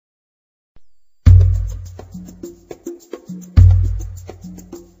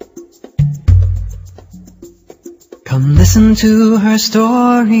Come listen to her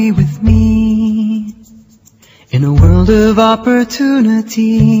story with me, in a world of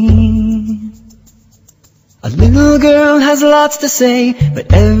opportunity. A little girl has lots to say,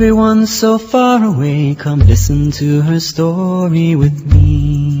 but everyone's so far away. Come listen to her story with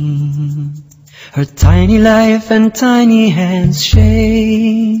me. Her tiny life and tiny hands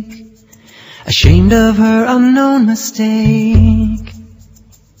shake, ashamed of her unknown mistake.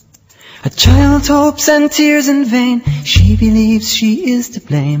 A child's hopes and tears in vain, she believes she is to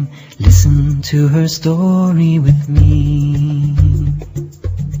blame. Listen to her story with me.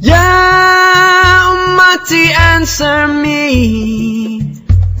 Ya ummati, answer me.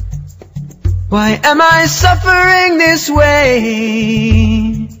 Why am I suffering this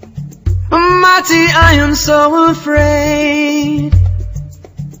way? Ummati, I am so afraid.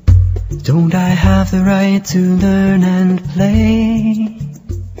 Don't I have the right to learn and play?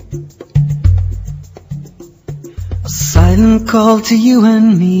 A silent call to you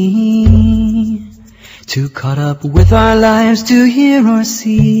and me, too caught up with our lives to hear or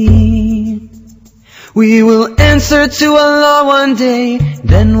see. We will answer to Allah one day,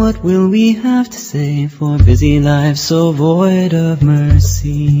 then what will we have to say for busy lives so void of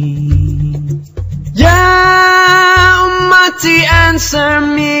mercy? Ya ummati, answer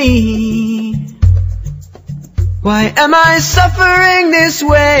me. Why am I suffering this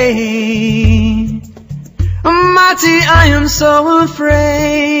way? Ummati, I am so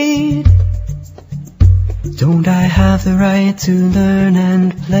afraid. Don't I have the right to learn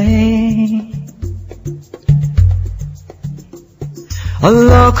and play?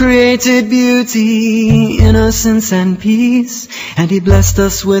 Allah created beauty, innocence and peace, and He blessed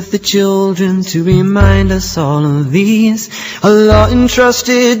us with the children to remind us all of these. Allah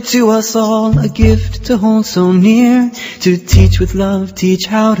entrusted to us all a gift to hold so near, to teach with love, teach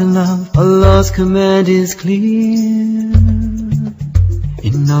how to love. Allah's command is clear.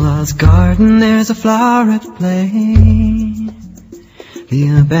 In Allah's garden there's a flower at play, the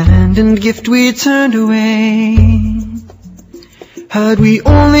abandoned gift we turned away. Had we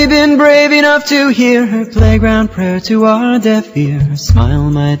only been brave enough to hear her playground prayer to our deaf ear, her smile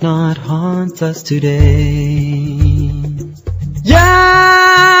might not haunt us today.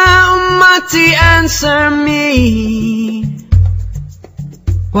 Ya ummati, answer me.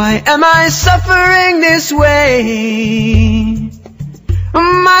 Why am I suffering this way?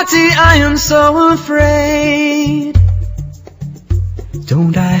 Ummati, I am so afraid.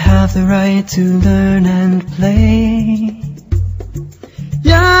 Don't I have the right to learn and play?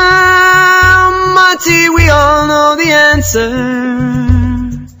 Ya ummati, we all know the answer.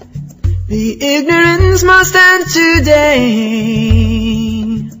 The ignorance must end today.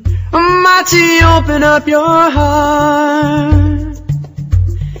 Ummati, open up your heart.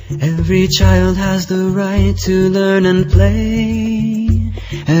 Every child has the right to learn and play.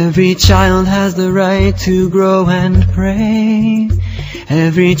 Every child has the right to grow and pray.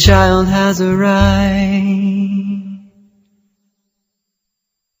 Every child has a right